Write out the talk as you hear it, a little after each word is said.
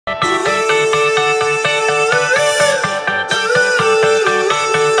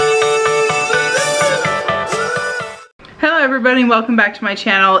everybody, and welcome back to my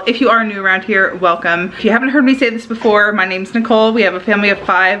channel. If you are new around here, welcome. If you haven't heard me say this before, my name's Nicole. We have a family of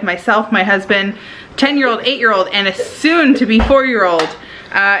 5, myself, my husband, 10-year-old, 8-year-old, and a soon-to-be 4-year-old.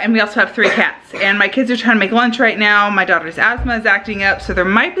 And we also have 3 cats. And my kids are trying to make lunch right now. My daughter's asthma is acting up, so there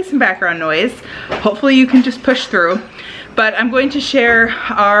might be some background noise. Hopefully you can just push through. But I'm going to share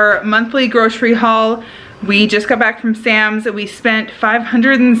our monthly grocery haul. We just got back from Sam's. We spent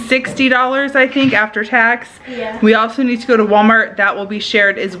 $560, I think, after tax. Yeah. We also need to go to Walmart. That will be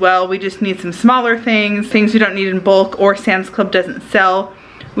shared as well. We just need some smaller things we don't need in bulk or Sam's Club doesn't sell.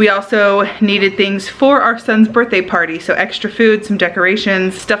 We also needed things for our son's birthday party, so extra food, some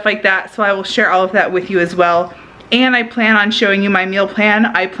decorations, stuff like that. So I will share all of that with you as well. And I plan on showing you my meal plan.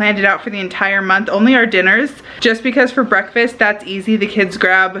 I planned it out for the entire month, only our dinners, just because for breakfast, that's easy. The kids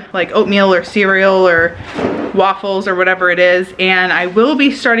grab like oatmeal or cereal or waffles or whatever it is. And I will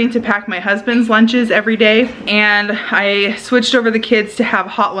be starting to pack my husband's lunches every day. And I switched over the kids to have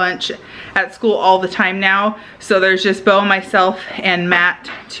hot lunch at school all the time now. So there's just Bo, myself, and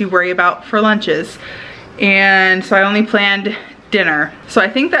Matt to worry about for lunches. And so I only planned dinner. So I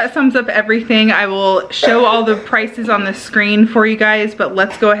think that sums up everything. I will show all the prices on the screen for you guys, but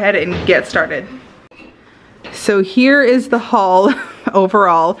let's go ahead and get started. So here is the haul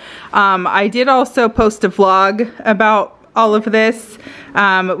overall. I did also post a vlog about all of this.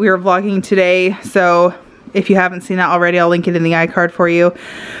 We were vlogging today, so if you haven't seen that already, I'll link it in the iCard for you.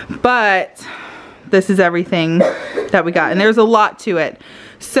 But this is everything that we got, and there's a lot to it.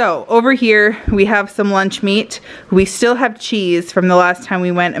 So over here we have some lunch meat. We still have cheese from the last time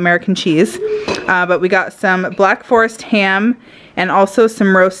we went, American cheese, but we got some Black Forest ham and also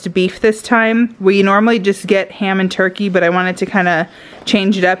some roast beef this time. We normally just get ham and turkey, but I wanted to kind of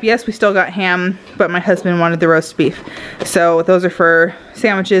change it up. Yes, we still got ham, but my husband wanted the roast beef. So those are for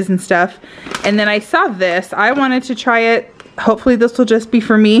sandwiches and stuff. And then I saw this. I wanted to try it. Hopefully this will just be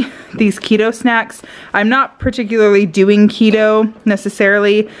for me, these keto snacks. I'm not particularly doing keto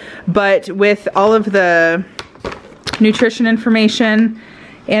necessarily, but with all of the nutrition information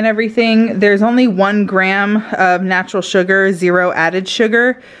and everything, there's only 1 gram of natural sugar, 0 added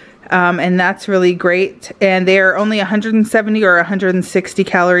sugar, and that's really great. And they are only 170 or 160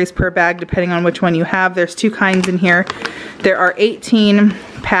 calories per bag, depending on which one you have. There's 2 kinds in here. There are 18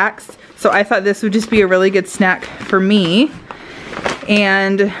 packs. So I thought this would just be a really good snack for me.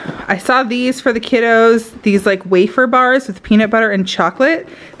 And I saw these for the kiddos, these like wafer bars with peanut butter and chocolate.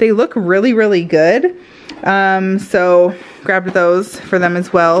 They look really, really good. So grabbed those for them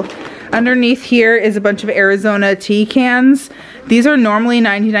as well. Underneath here is a bunch of Arizona tea cans. These are normally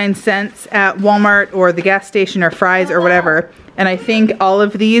 99 cents at Walmart or the gas station or Fry's or whatever. And I think all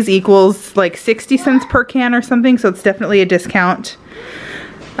of these equals like 60 cents per can or something. So it's definitely a discount.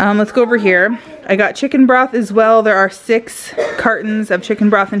 Let's go over here. I got chicken broth as well. There are 6 cartons of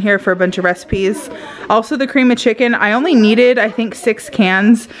chicken broth in here for a bunch of recipes. Also the cream of chicken. I only needed, I think, 6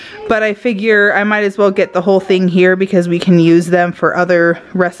 cans, but I figure I might as well get the whole thing here because we can use them for other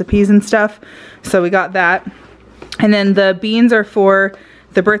recipes and stuff. So we got that. And then the beans are for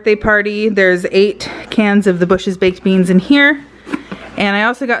the birthday party. There's 8 cans of the Bush's baked beans in here. And I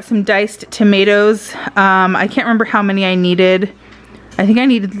also got some diced tomatoes. I can't remember how many I needed. I think I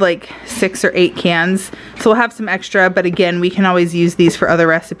needed like 6 or 8 cans, so we'll have some extra, but again, we can always use these for other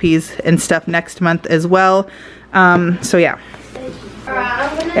recipes and stuff next month as well. So yeah.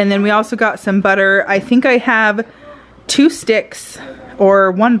 And then we also got some butter. I think I have 2 sticks or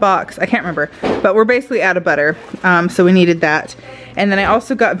 1 box, I can't remember, but we're basically out of butter, so we needed that. And then I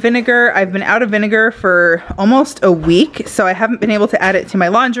also got vinegar. I've been out of vinegar for almost a week, so I haven't been able to add it to my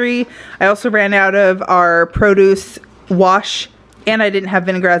laundry. I also ran out of our produce wash, and I didn't have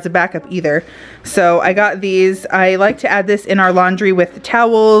vinegar as a backup either. So I got these. I like to add this in our laundry with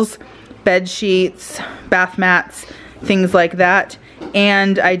towels, bed sheets, bath mats, things like that.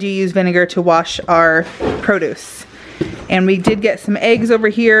 And I do use vinegar to wash our produce. And we did get some eggs over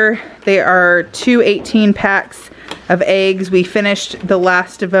here. They are 2 18 packs of eggs. We finished the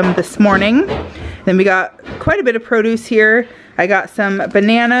last of them this morning. Then we got quite a bit of produce here. I got some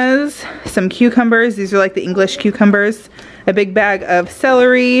bananas, some cucumbers. These are like the English cucumbers. A big bag of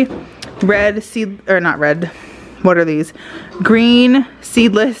celery, red seed, or not red, what are these? Green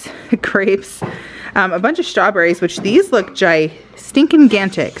seedless grapes, a bunch of strawberries, which these look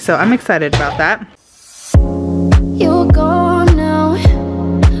stinking-gantic, so I'm excited about that. You're gone now,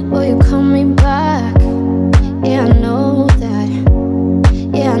 will you coming back? Yeah, I know that,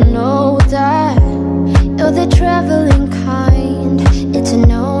 yeah, I know that. You're the traveling kind, it's a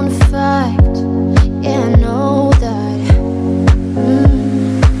known fact. Yeah, I know that.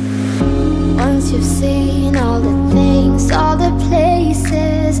 Once you've seen all the things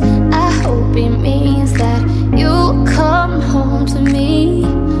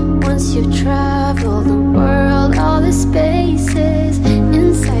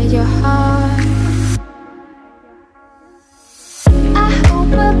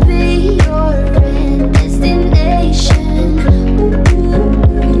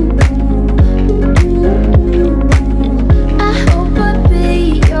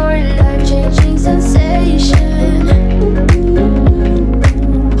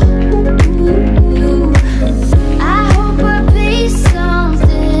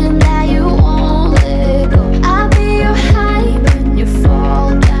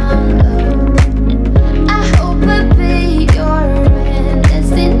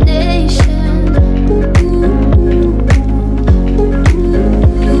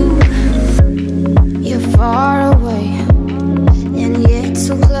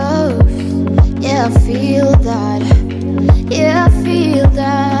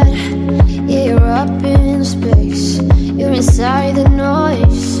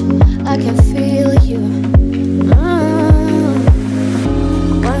I can feel you.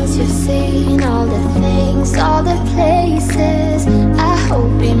 Once you've seen all the things, all the places, I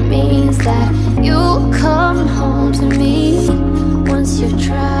hope it means that you'll come home to me. Once you've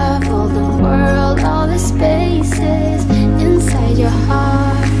traveled the world, all the spaces inside your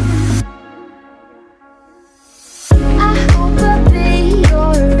heart, I hope I'll be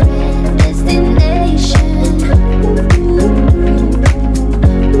your destination.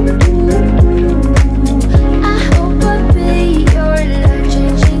 I hope I'll be your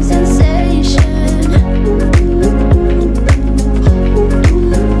life-changing sensation.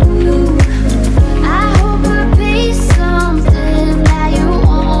 I hope I'll be something that you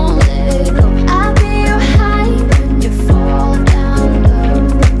won't let go. I'll be your high when you fall down low.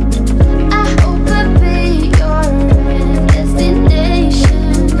 I hope I'll be your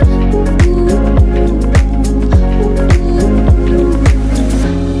destination.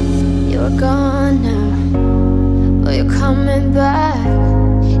 You're gone now, but you're coming back.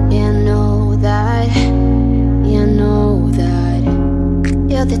 Yeah, I know that. Yeah, I know that.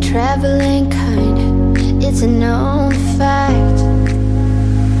 You're the traveling kind, it's a known fact.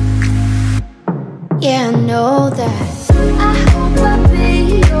 Yeah, I know that. I hope I'll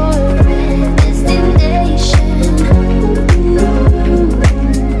be your destination.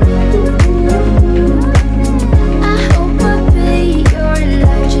 I hope I'll be your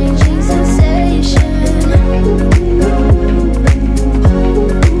life-changing sensation.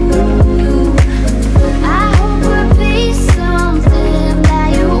 I hope I'll be something that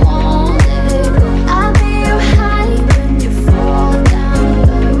you won't let go. I'll be your high when you fall down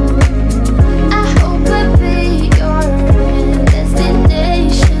low. I hope I'll be your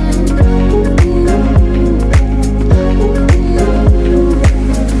destination.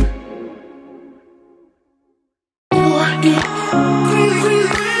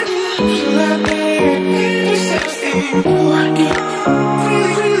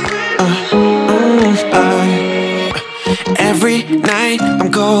 Every night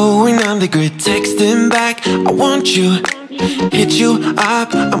I'm going on the grid, texting back, I want you, hit you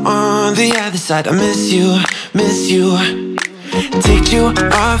up, I'm on the other side, I miss you, miss you. Take you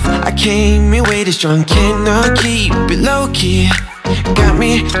off, I came in way too strong, cannot keep it low-key. Got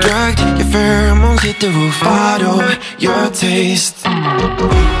me drugged, your pheromones hit the roof, auto, your taste.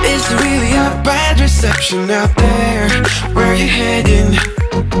 It's really a bad reception out there, where you heading?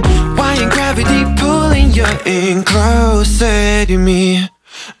 Why ain't gravity pulling you in closer to me?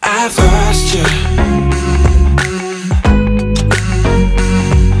 I've lost you,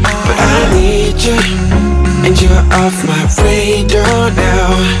 but I need you, and you're off my radar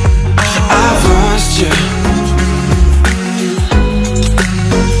now. I've lost you,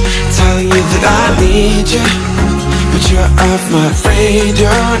 telling you that I need you, but you're off my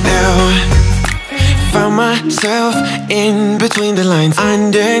radar now. Found myself in between the lines,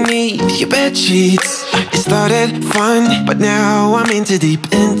 underneath your bed sheets. It started fun, but now I'm in too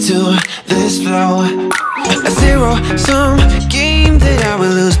deep into this flow. A zero-sum game that I will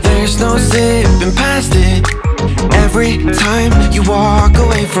lose, there's no zipping past it. Every time you walk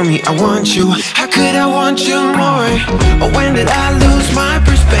away from me, I want you. How could I want you more? Or when did I lose my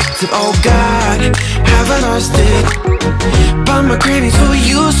perspective? Oh God, have I lost it? But my cravings for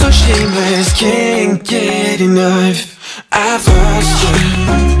you so shameless, can't get enough. I've lost you,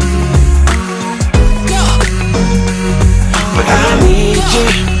 but I need you,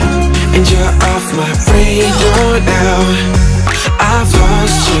 and you're off my radar now. I've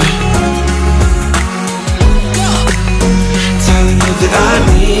lost you, telling you that I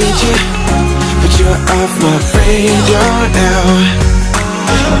need you, but you're off my radar now.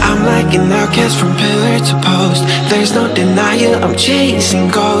 I'm like an outcast from pillar to post, there's no denial, I'm chasing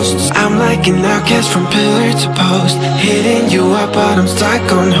ghosts. I'm like an outcast from pillar to post, hitting you up but I'm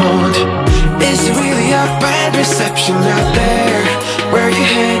stuck on hold. Is it really a bad reception out there, where you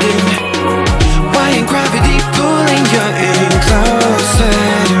heading? Why ain't gravity pulling you in closer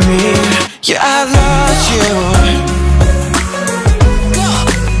to me? Yeah, I lost you,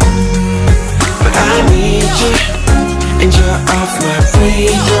 but I need you, and you're off my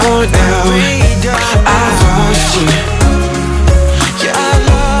radar now. I've lost you, yeah, I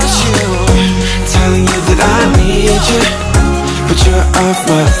lost you, telling you that I need you, but you're off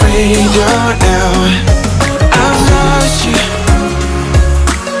my radar now. I've lost you,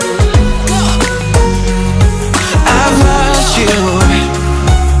 I've lost you.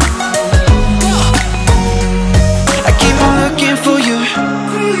 I keep on looking for you.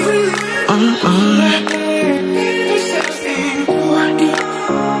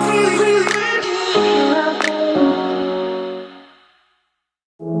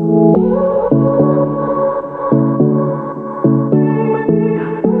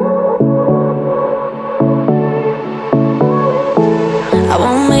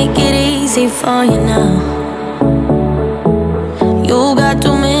 for you now. You got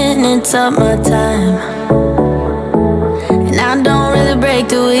 2 minutes of my time, and I don't really break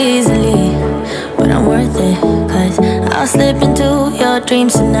too easily, but I'm worth it, cause I'll slip into your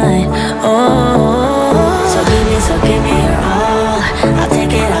dreams tonight. Oh, so give me your all. I'll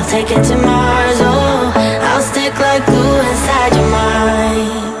take it to Mars. Oh, I'll stick like glue inside your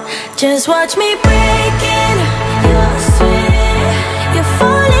mind. Just watch me breaking your sweat. You're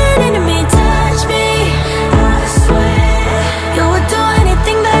falling into me, touch me. I swear you would do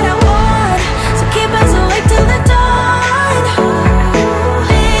anything that I want, so keep us awake till the dawn.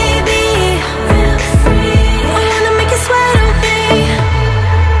 Baby, feel free. I wanna make you sweat on me.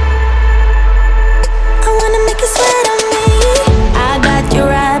 I wanna make you sweat on me. I got you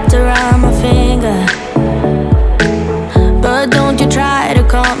wrapped around my finger, but don't you try to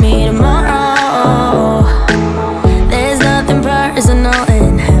call me tomorrow. There's nothing personal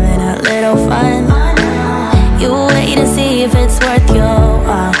in having a little fun. You wait and see if it's worth your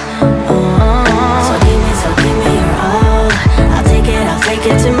while. So give me your all. I'll take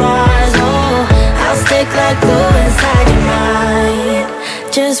it to Mars. Oh, I'll stick like glue inside your mind.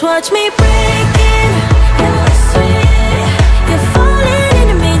 Just watch me breaking your sweat. You're falling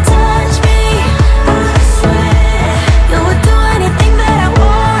into me, touch me. I swear you would do anything that I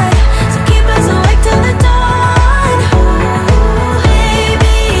want, so keep us awake till the dawn.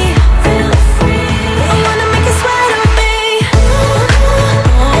 Baby, feel free. I wanna make you sweat on me. I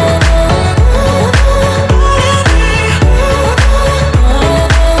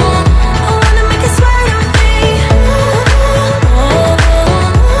wanna make you sweat on me.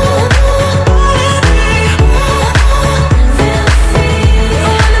 Feel free. I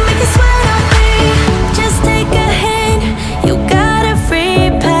wanna make you sweat on me. Just take a hint, you got a free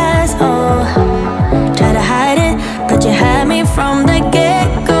pass. Oh, try to hide it, but you had me from the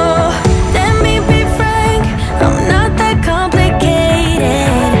get-go. Let me be frank, I'm not that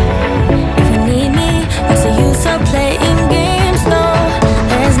complicated. If you need me, what's the use of playing games? No,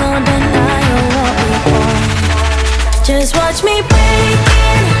 there's no denying what we want. Just watch me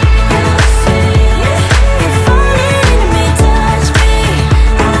breaking your sweat. You're falling into me, touch me.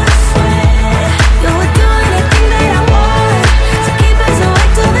 I swear you would do anything that I want, so keep us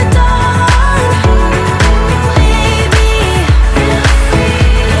awake till the dawn. Baby, feel free.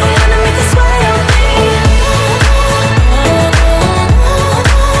 I wanna make you sweat on me.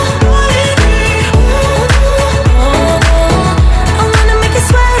 I wanna make you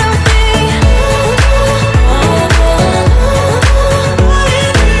sweat on me.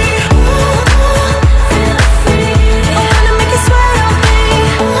 Feel free. I wanna make you sweat on me.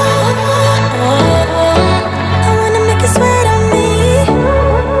 I wanna make you sweat on me.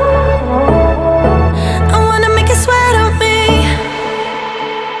 I wanna make you sweat on me.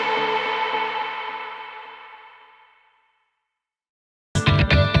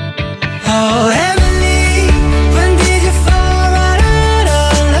 Oh, heavenly, when did you fall right out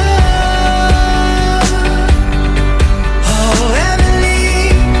of love? Oh,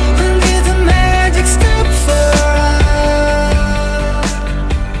 heavenly, when did the magic stop for us?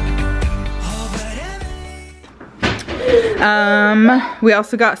 Oh, but heavenly. We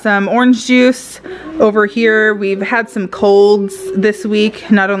also got some orange juice over here. We've had some colds this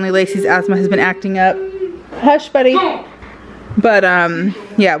week. Not only Lacey's asthma has been acting up. Hush, buddy. But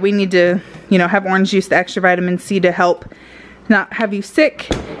yeah, we need to, you know, have orange juice, the extra vitamin C to help not have you sick.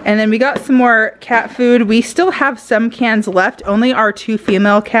 And then we got some more cat food. We still have some cans left. Only our 2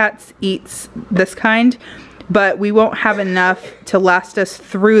 female cats eats this kind, but we won't have enough to last us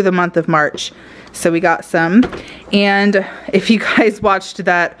through the month of March. So we got some. And if you guys watched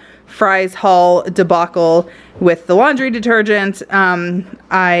that Fry's haul debacle with the laundry detergent,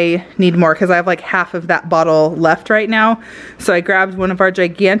 I need more because I have like half of that bottle left right now. So I grabbed one of our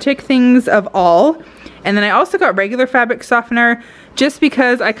gigantic things of all. And then I also got regular fabric softener just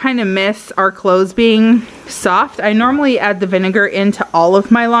because I kind of miss our clothes being soft. I normally add the vinegar into all of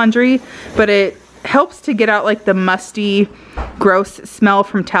my laundry, but it helps to get out like the musty, gross smell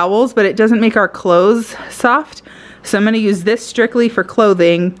from towels, but it doesn't make our clothes soft. So I'm going to use this strictly for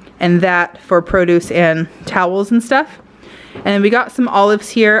clothing and that for produce and towels and stuff. And then we got some olives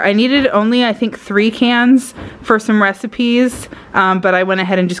here. I needed only, I think, 3 cans for some recipes, but I went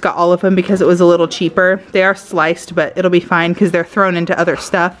ahead and just got all of them because it was a little cheaper. They are sliced, but it'll be fine because they're thrown into other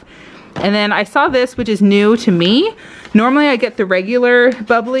stuff. And then I saw this, which is new to me. Normally I get the regular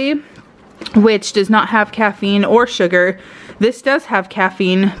bubbly, which does not have caffeine or sugar. This does have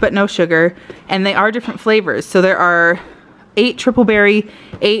caffeine, but no sugar, and they are different flavors. So there are 8 triple berry,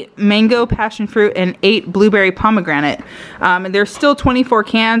 8 mango passion fruit, and 8 blueberry pomegranate. And there's still 24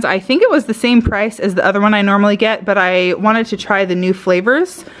 cans. I think it was the same price as the other one I normally get, but I wanted to try the new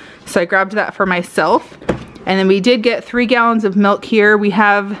flavors, so I grabbed that for myself. And then we did get 3 gallons of milk here. We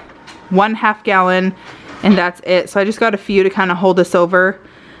have 1/2 gallon, and that's it. So I just got a few to kind of hold us over.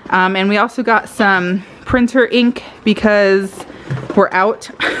 And we also got some printer ink because we're out.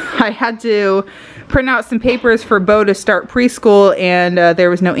 I had to print out some papers for Bo to start preschool, and there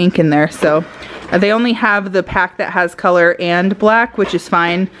was no ink in there. So they only have the pack that has color and black, which is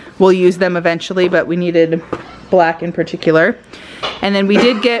fine. We'll use them eventually, but we needed black in particular. And then we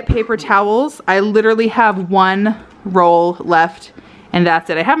did get paper towels. I literally have 1 roll left, and that's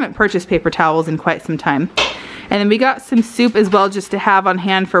it. I haven't purchased paper towels in quite some time. And then we got some soup as well, just to have on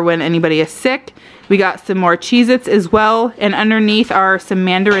hand for when anybody is sick. We got some more Cheez-Its as well, and underneath are some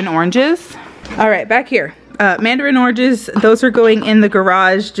mandarin oranges. All right, back here. Mandarin oranges, those are going in the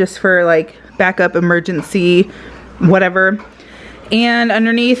garage just for like backup emergency, whatever. And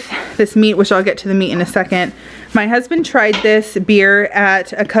underneath this meat, which I'll get to the meat in a second. My husband tried this beer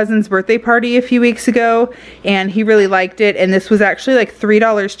at a cousin's birthday party a few weeks ago, and he really liked it. And this was actually like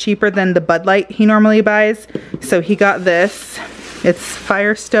 $3 cheaper than the Bud Light he normally buys. So he got this. It's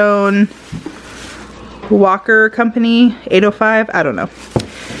Firestone Walker Company 805, I don't know.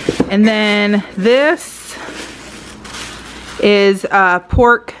 And then this is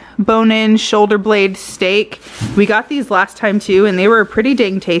pork bone-in shoulder blade steak. We got these last time too, and they were pretty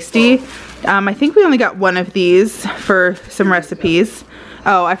dang tasty. I think we only got 1 of these for some recipes.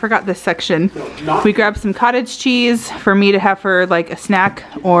 Oh, I forgot this section. We grabbed some cottage cheese for me to have for like a snack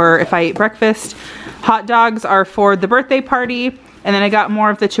or if I eat breakfast. Hot dogs are for the birthday party. And then I got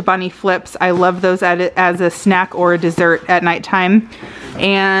more of the Chobani flips. I love those as a snack or a dessert at nighttime.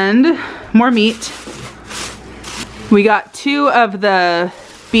 And more meat. We got 2 of the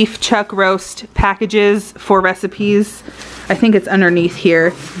beef chuck roast packages for recipes. I think it's underneath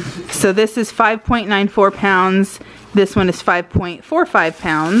here. So this is 5.94 pounds. This one is 5.45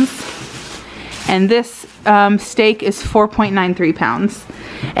 pounds. And this steak is 4.93 pounds.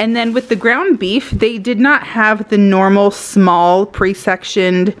 And then with the ground beef, they did not have the normal small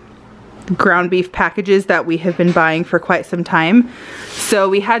pre-sectioned ground beef packages that we have been buying for quite some time. So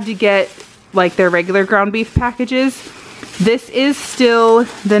we had to get like their regular ground beef packages. This is still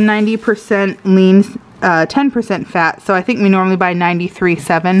the 90% lean, 10% fat. So I think we normally buy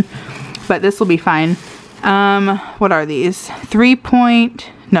 93.7, but this will be fine. What are these?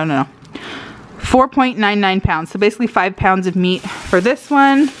 4.99 pounds. So basically 5 pounds of meat for this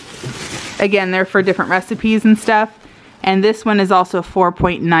one. Again, they're for different recipes and stuff. And this one is also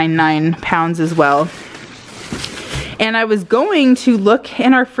 4.99 pounds as well. And I was going to look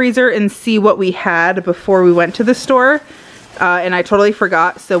in our freezer and see what we had before we went to the store. And I totally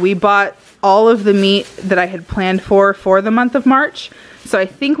forgot. So we bought all of the meat that I had planned for the month of March. So I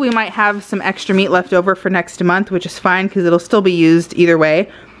think we might have some extra meat left over for next month, which is fine because it'll still be used either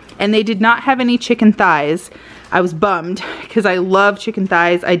way. And they did not have any chicken thighs. I was bummed because I love chicken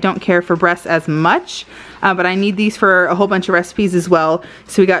thighs. I don't care for breasts as much, but I need these for a whole bunch of recipes as well.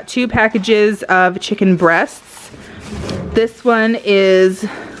 So we got 2 packages of chicken breasts. This one is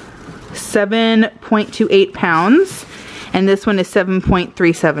 7.28 pounds, and this one is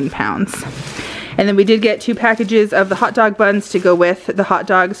 7.37 pounds. And then we did get 2 packages of the hot dog buns to go with the hot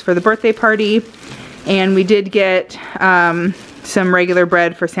dogs for the birthday party. And we did get some regular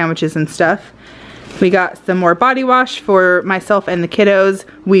bread for sandwiches and stuff. We got some more body wash for myself and the kiddos.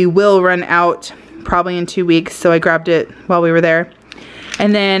 We will run out probably in 2 weeks, so I grabbed it while we were there.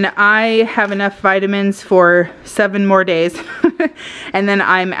 And then I have enough vitamins for 7 more days. And then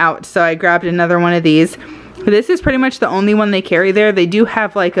I'm out, so I grabbed another one of these. This is pretty much the only one they carry there. They do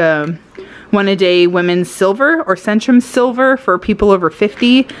have like a 1-a-day women's silver or Centrum silver for people over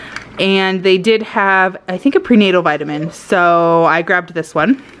 50. And they did have, I think, a prenatal vitamin. So I grabbed this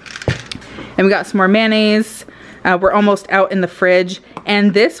one. And we got some more mayonnaise. We're almost out in the fridge.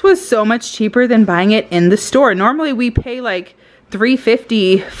 And this was so much cheaper than buying it in the store. Normally we pay like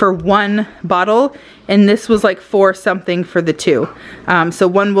 $3.50 for 1 bottle, and this was like $4 something for the 2. So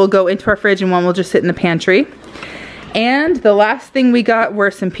one will go into our fridge and one will just sit in the pantry. And the last thing we got were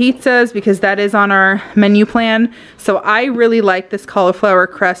some pizzas because that is on our menu plan. So I really like this cauliflower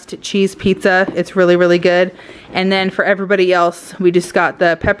crust cheese pizza. It's really, really good. And then for everybody else, we just got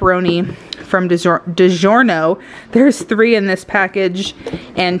the pepperoni from DiGiorno. There's 3 in this package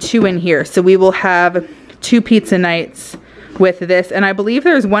and 2 in here. So we will have 2 pizza nights with this. And I believe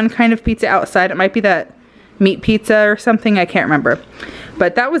there's 1 kind of pizza outside. It might be that meat pizza or something. I can't remember.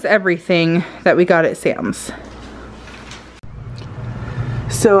 But that was everything that we got at Sam's.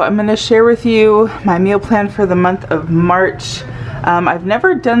 So I'm gonna share with you my meal plan for the month of March. I've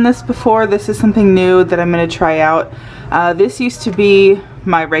never done this before. This is something new that I'm gonna try out. This used to be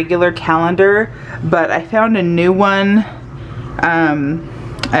my regular calendar, but I found a new one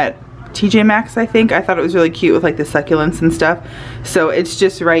at TJ Maxx, I think. I thought it was really cute with like the succulents and stuff. So it's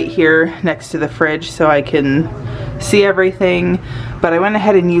just right here next to the fridge so I can see everything. But I went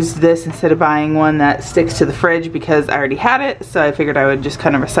ahead and used this instead of buying one that sticks to the fridge because I already had it, so I figured I would just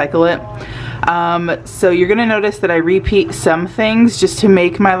kind of recycle it. So you're gonna notice that I repeat some things just to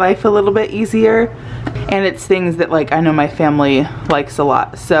make my life a little bit easier, and it's things that like I know my family likes a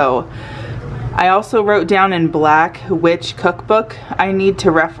lot. So I also wrote down in black which cookbook I need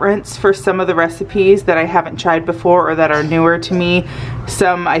to reference for some of the recipes that I haven't tried before or that are newer to me.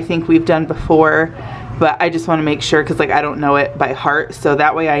 Some I think we've done before, but I just want to make sure because like I don't know it by heart, so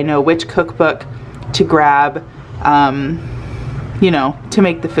that way I know which cookbook to grab, you know, to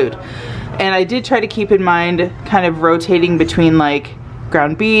make the food. And I did try to keep in mind kind of rotating between like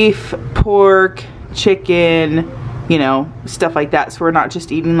ground beef, pork, chicken, you know, stuff like that, so we're not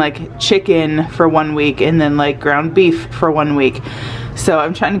just eating like chicken for 1 week and then like ground beef for 1 week. So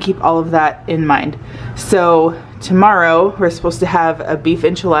I'm trying to keep all of that in mind. So tomorrow we're supposed to have a beef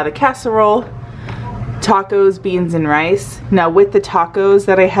enchilada casserole, tacos, beans, and rice. Now with the tacos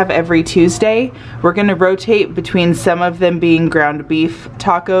that I have every Tuesday, we're gonna rotate between some of them being ground beef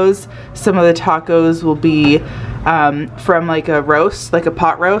tacos. Some of the tacos will be from like a roast, like a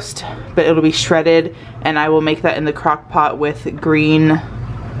pot roast, but it'll be shredded, and I will make that in the crock pot with green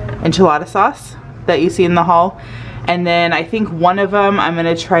enchilada sauce that you see in the haul. And then I think one of them I'm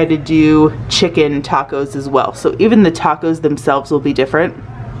gonna try to do chicken tacos as well. So even the tacos themselves will be different,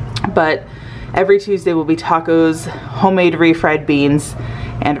 but every Tuesday will be tacos, homemade refried beans,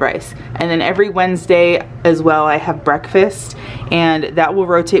 and rice. And then every Wednesday as well I have breakfast, and that will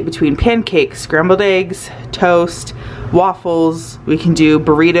rotate between pancakes, scrambled eggs, toast, waffles. We can do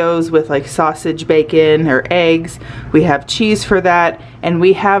burritos with like sausage, bacon, or eggs. We have cheese for that, and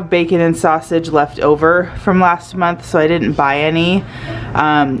we have bacon and sausage left over from last month, so I didn't buy any.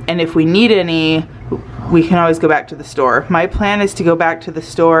 And if we need any, we can always go back to the store. My plan is to go back to the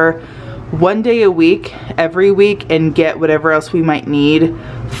store 1 day a week, every week, and get whatever else we might need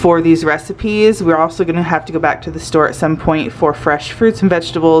for these recipes. We're also gonna have to go back to the store at some point for fresh fruits and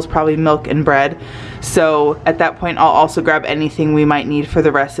vegetables, probably milk and bread. So at that point, I'll also grab anything we might need for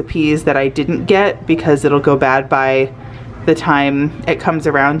the recipes that I didn't get, because it'll go bad by the time it comes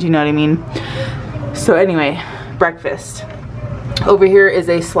around, you know what I mean? So anyway, breakfast. Over here is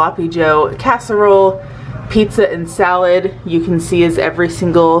a Sloppy Joe casserole, pizza and salad. You can see is every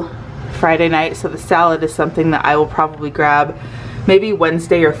single Friday night, so the salad is something that I will probably grab. Maybe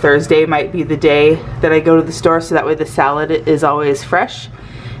Wednesday or Thursday might be the day that I go to the store, so that way the salad is always fresh.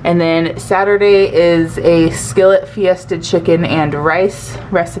 And then Saturday is a skillet fiesta chicken and rice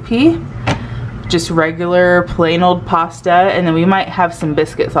recipe, just regular plain old pasta, and then we might have some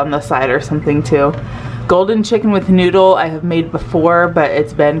biscuits on the side or something too. Golden chicken with noodle I have made before, but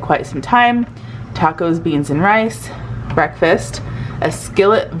it's been quite some time. Tacos, beans, and rice, breakfast. A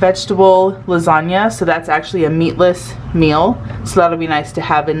skillet vegetable lasagna, so that's actually a meatless meal, so that'll be nice to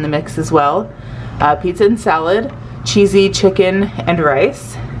have in the mix as well. Pizza and salad, cheesy chicken and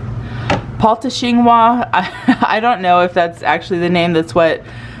rice. Palta chinois, I don't know if that's actually the name, that's what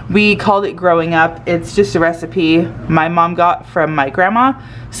we called it growing up. It's just a recipe my mom got from my grandma.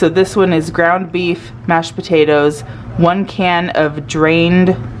 So this one is ground beef, mashed potatoes, 1 can of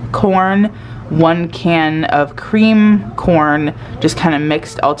drained corn, 1 can of cream corn, just kind of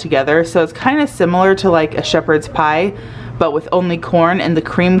mixed all together. So it's kind of similar to like a shepherd's pie, but with only corn, and the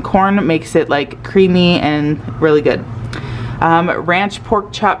cream corn makes it like creamy and really good. Ranch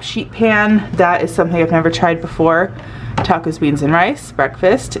pork chop sheet pan, that is something I've never tried before. Tacos, beans, and rice,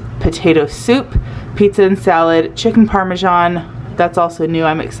 breakfast. Potato soup, pizza and salad, chicken parmesan, that's also new,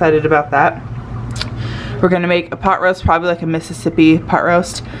 I'm excited about that. We're gonna make a pot roast, probably like a Mississippi pot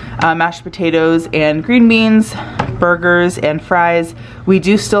roast, mashed potatoes and green beans, burgers and fries. We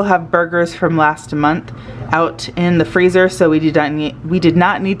do still have burgers from last month out in the freezer, so we did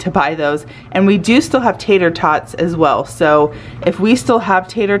not need to buy those. And we do still have tater tots as well. So if we still have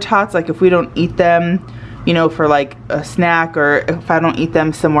tater tots, like if we don't eat them, you know, for like a snack, or if I don't eat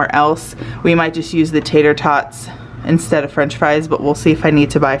them somewhere else, we might just use the tater tots instead of French fries, but we'll see if I need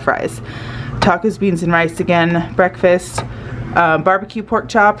to buy fries. Tacos, beans, and rice again, breakfast. Barbecue pork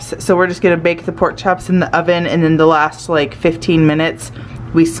chops, so we're just gonna bake the pork chops in the oven, and then the last like 15 minutes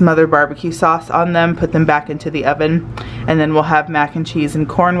we smother barbecue sauce on them, put them back into the oven, and then we'll have mac and cheese and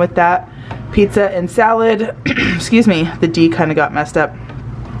corn with that. Pizza and salad, excuse me, the D kind of got messed up.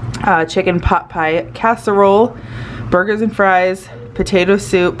 chicken pot pie casserole, burgers and fries, potato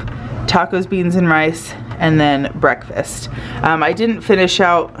soup, tacos, beans and rice, and then breakfast. I didn't finish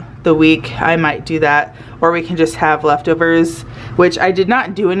out the week. I might do that, or we can just have leftovers, which I did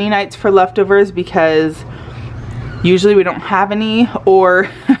not do any nights for leftovers because usually we don't have any, or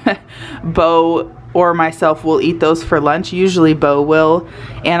Bo or myself will eat those for lunch. Usually Bo will.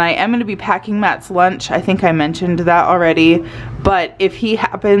 And I am going to be packing Matt's lunch. I think I mentioned that already. But if he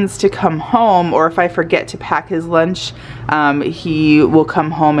happens to come home, or if I forget to pack his lunch, he will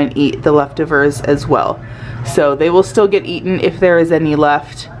come home and eat the leftovers as well. So they will still get eaten if there is any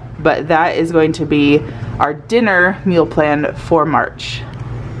left. But that is going to be our dinner meal plan for March.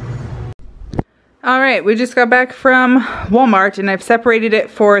 All right, we just got back from Walmart and I've separated it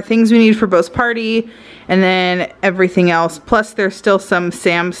for things we need for Bo's party and then everything else. Plus there's still some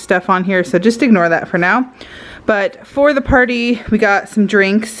Sam's stuff on here, so just ignore that for now. But for the party, we got some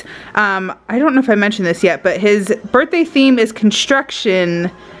drinks. I don't know if I mentioned this yet, but his birthday theme is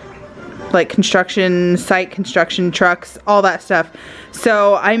construction, like construction site, construction trucks, all that stuff.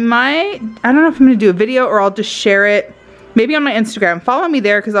 So I don't know if I'm gonna do a video or I'll just share it maybe on my Instagram. Follow me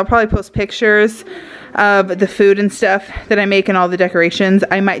there because I'll probably post pictures of the food and stuff that I make and all the decorations.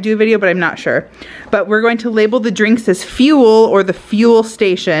 I might do a video, but I'm not sure. But we're going to label the drinks as fuel, or the fuel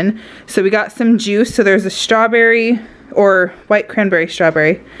station. So we got some juice. So there's a strawberry or white cranberry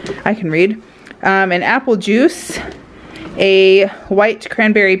strawberry, I can read, an apple juice, a white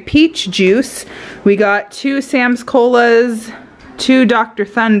cranberry peach juice. We got 2 Sam's Colas, 2 Dr.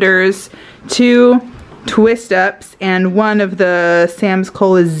 Thunders, 2 Twist Ups, and 1 of the Sam's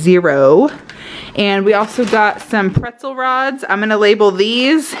Cola Zero. And we also got some pretzel rods. I'm gonna label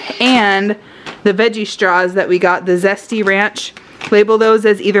these and the veggie straws that we got, the Zesty Ranch. Label those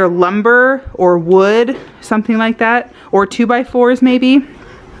as either lumber or wood, something like that, or 2x4s maybe.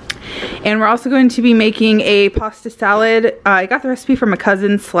 And we're also going to be making a pasta salad. I got the recipe from a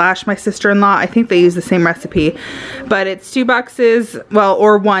cousin / my sister-in-law. I think they use the same recipe. But it's 2 boxes, well,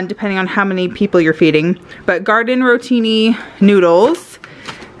 or 1 depending on how many people you're feeding. But garden rotini noodles,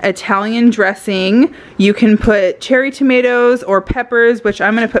 Italian dressing. You can put cherry tomatoes or peppers, which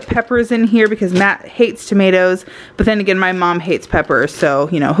I'm going to put peppers in here because Matt hates tomatoes. But then again, my mom hates peppers. So,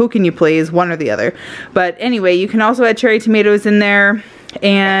 you know, who can you please? One or the other. But anyway, you can also add cherry tomatoes in there.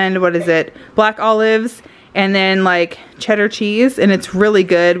 And what is it? Black olives, and then like cheddar cheese, and it's really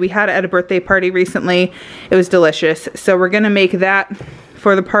good. We had it at a birthday party recently. It was delicious. So we're gonna make that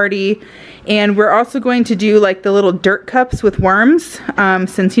for the party. And we're also going to do like the little dirt cups with worms,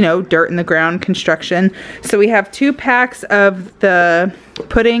 since, you know, dirt in the ground, construction. So we have 2 packs of the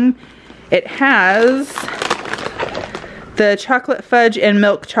pudding. It has the chocolate fudge and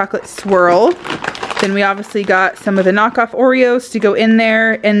milk chocolate swirl. Then we obviously got some of the knockoff Oreos to go in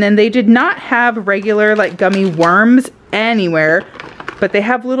there. And then they did not have regular like gummy worms anywhere, but they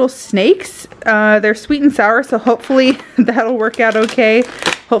have little snakes. They're sweet and sour, so hopefully that'll work out okay.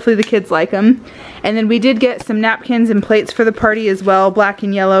 Hopefully the kids like them. And then we did get some napkins and plates for the party as well, black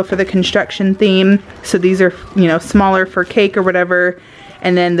and yellow for the construction theme. So these are, you know, smaller for cake or whatever.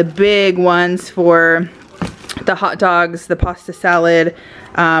 And then the big ones for the hot dogs, the pasta salad.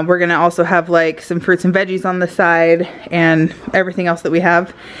 We're gonna also have like some fruits and veggies on the side and everything else that we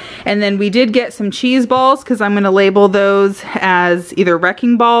have. And then we did get some cheese balls because I'm gonna label those as either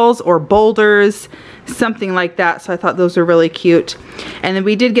wrecking balls or boulders, something like that. So I thought those were really cute. And then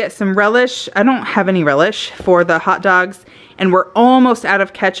we did get some relish. I don't have any relish for the hot dogs, and we're almost out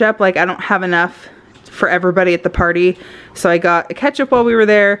of ketchup. Like I don't have enough for everybody at the party. So I got a ketchup while we were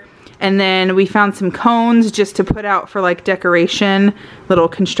there. And then we found some cones just to put out for like decoration, little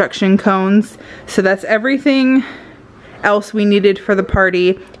construction cones. So that's everything else we needed for the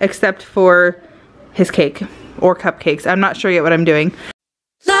party except for his cake or cupcakes. I'm not sure yet what I'm doing.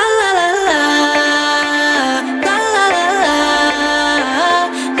 La la la la, la la la la, la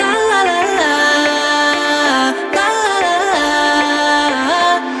la la la, la la la.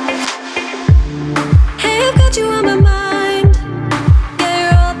 Hey, I've got you on my mind.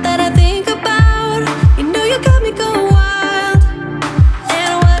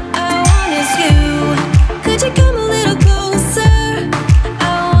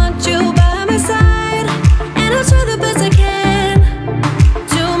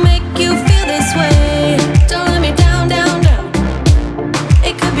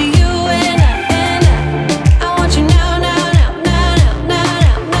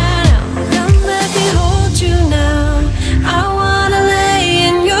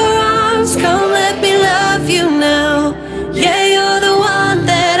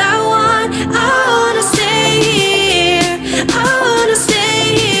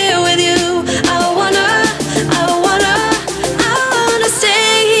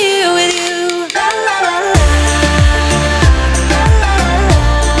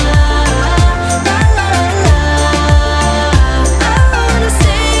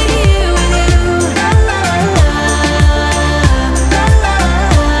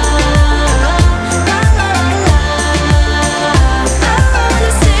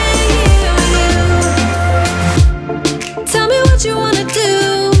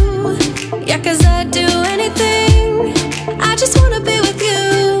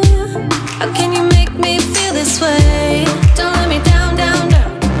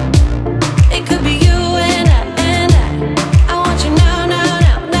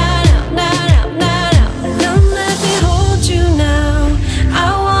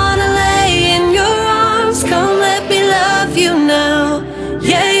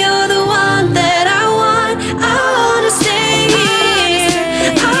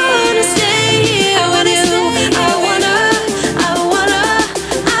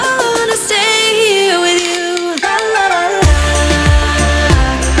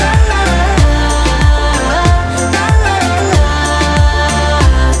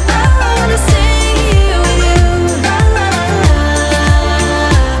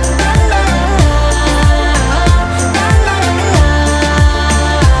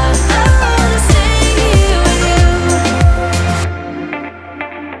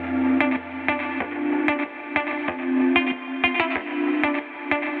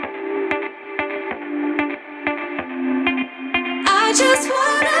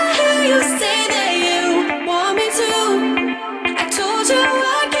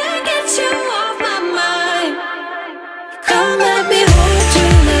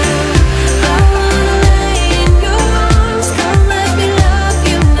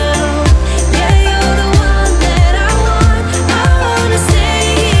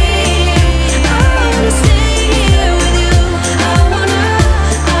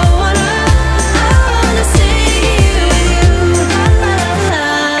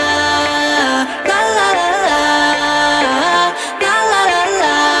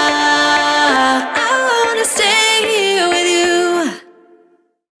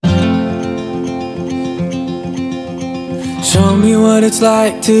 it's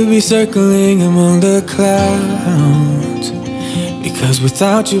like to be circling among the clouds. Because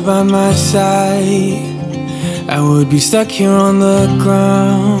without you by my side, I would be stuck here on the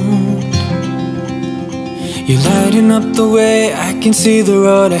ground. You're lighting up the way, I can see the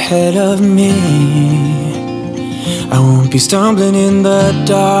road ahead of me. I won't be stumbling in the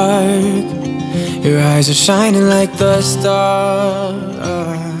dark. Your eyes are shining like the stars.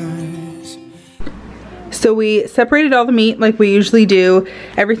 So we separated all the meat like we usually do.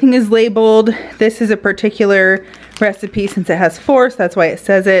 Everything is labeled. This is a particular recipe since it has 4, so that's why it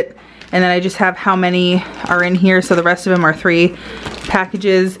says it. And then I just have how many are in here, so the rest of them are 3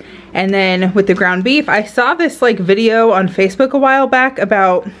 packages. And then with the ground beef, I saw this like video on Facebook a while back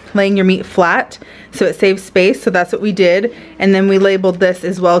about laying your meat flat so it saves space, so that's what we did. And then we labeled this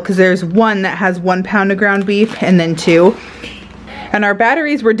as well because there's one that has 1 pound of ground beef and then 2. And our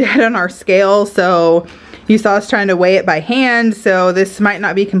batteries were dead on our scale, so you saw us trying to weigh it by hand, so this might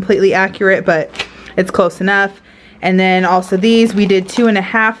not be completely accurate, but it's close enough. And then also these, we did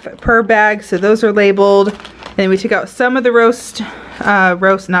 2.5 per bag, so those are labeled. And then we took out some of the roasts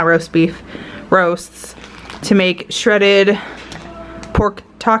to make shredded pork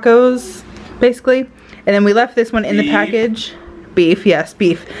tacos, basically. And then we left this one in the package. Beef, yes,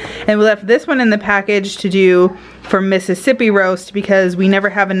 beef. And we left this one in the package to do for Mississippi roast because we never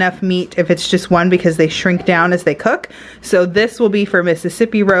have enough meat if it's just one because they shrink down as they cook. So this will be for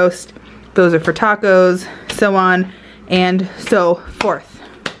Mississippi roast. Those are for tacos, so on and so forth.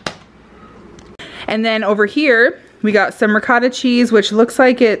 And then over here, we got some ricotta cheese, which looks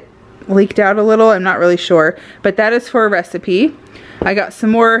like it leaked out a little. I'm not really sure, but that is for a recipe. I got some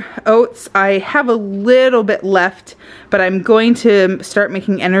more oats. I have a little bit left, but I'm going to start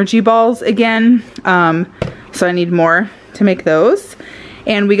making energy balls again. So I need more to make those.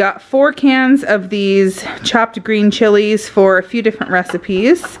 And we got 4 cans of these chopped green chilies for a few different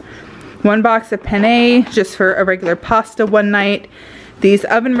recipes. 1 box of penne, just for a regular pasta one night. These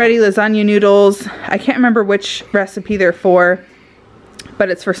oven-ready lasagna noodles. I can't remember which recipe they're for, but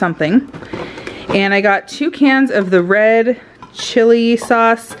it's for something. And I got 2 cans of the red chili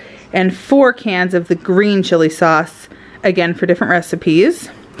sauce and 4 cans of the green chili sauce, again for different recipes.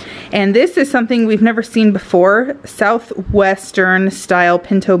 And this is something we've never seen before, Southwestern style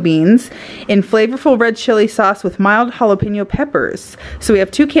pinto beans in flavorful red chili sauce with mild jalapeno peppers. So we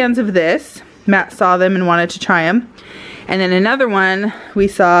have 2 cans of this. Matt saw them and wanted to try them. And then another one we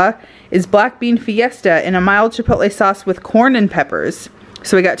saw is black bean fiesta in a mild chipotle sauce with corn and peppers.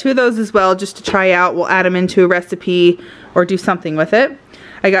 So we got 2 of those as well just to try out. We'll add them into a recipe or do something with it.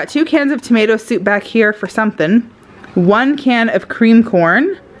 I got 2 cans of tomato soup back here for something. 1 can of cream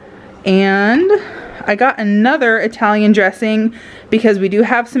corn. And I got another Italian dressing because we do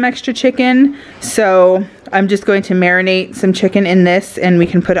have some extra chicken. So I'm just going to marinate some chicken in this and we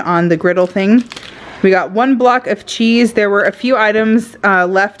can put it on the griddle thing. We got 1 block of cheese. There were a few items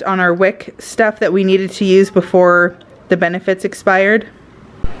left on our WIC stuff that we needed to use before the benefits expired.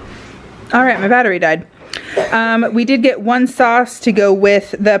 All right, my battery died. We did get 1 sauce to go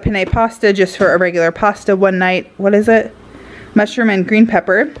with the penne pasta just for a regular pasta one night. What is it? Mushroom and green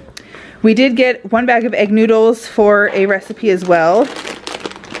pepper. We did get 1 bag of egg noodles for a recipe as well.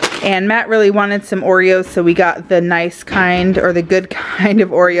 And Matt really wanted some Oreos, so we got the nice kind, or the good kind of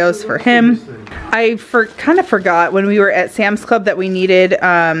Oreos for him. I kind of forgot when we were at Sam's Club that we needed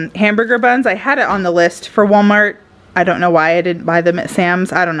hamburger buns. I had it on the list for Walmart. I don't know why I didn't buy them at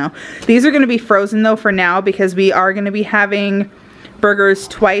Sam's. I don't know. These are going to be frozen though for now because we are going to be having burgers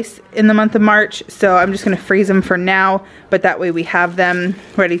twice in the month of March. So I'm just going to freeze them for now, but that way we have them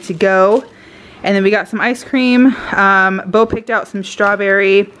ready to go. And then we got some ice cream. Bo picked out some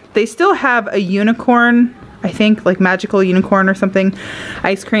strawberry. They still have a unicorn, I think, like magical unicorn or something,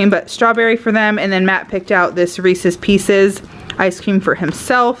 ice cream, but strawberry for them. And then Matt picked out this Reese's Pieces ice cream for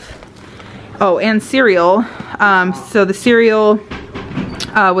himself. Oh, and cereal. So the cereal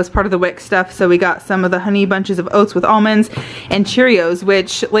was part of the WIC stuff, so we got some of the honey bunches of oats with almonds and Cheerios,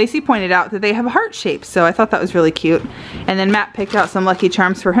 which Lacey pointed out that they have heart shapes, so I thought that was really cute. And then Matt picked out some Lucky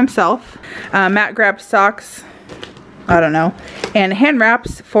Charms for himself. Matt grabbed socks, I don't know, and hand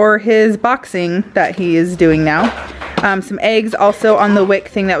wraps for his boxing that he is doing now. Some eggs also on the WIC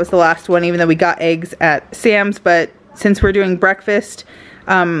thing. That was the last one, even though we got eggs at Sam's, but since we're doing breakfast,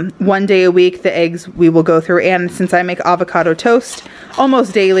 1 day a week, the eggs we will go through, and since I make avocado toast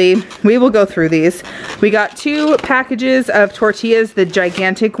almost daily, we will go through these. We got 2 packages of tortillas, the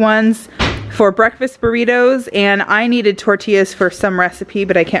gigantic ones, for breakfast burritos, and I needed tortillas for some recipe,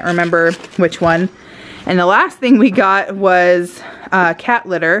 but I can't remember which one. And the last thing we got was cat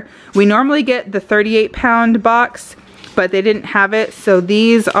litter. We normally get the 38-pound box, but they didn't have it. So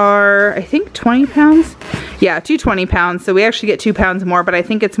these are, I think, 20 pounds. Yeah, 220 pounds. So we actually get 2 pounds more, but I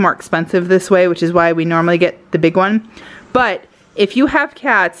think it's more expensive this way, which is why we normally get the big one. But if you have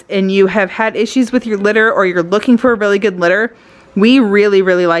cats and you have had issues with your litter, or you're looking for a really good litter, we really,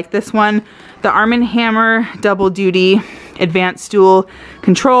 really like this one. The Arm & Hammer Double Duty Advanced Stool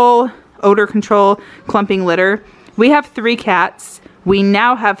Control, Odor Control, Clumping Litter. We have 3 cats. We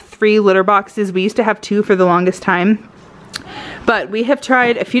now have 3 litter boxes. We used to have 2 for the longest time. But we have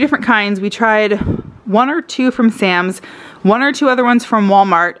tried a few different kinds. We tried 1 or 2 from Sam's, 1 or 2 other ones from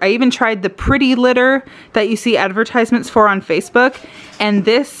Walmart. I even tried the Pretty Litter that you see advertisements for on Facebook. And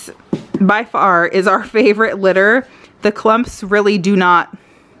this, by far, is our favorite litter. The clumps really do not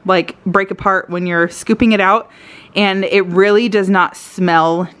like break apart when you're scooping it out, and it really does not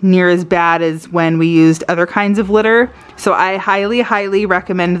smell near as bad as when we used other kinds of litter. So I highly, highly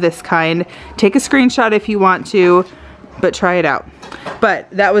recommend this kind. Take a screenshot if you want to, but try it out.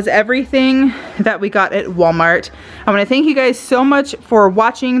 But that was everything that we got at Walmart. I want to thank you guys so much for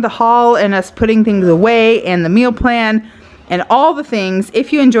watching the haul and us putting things away and the meal plan and all the things.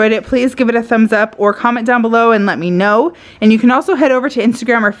 If you enjoyed it, please give it a thumbs up or comment down below and let me know. And you can also head over to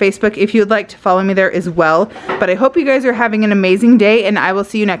Instagram or Facebook if you'd like to follow me there as well. But I hope you guys are having an amazing day, and I will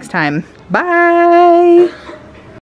see you next time. Bye!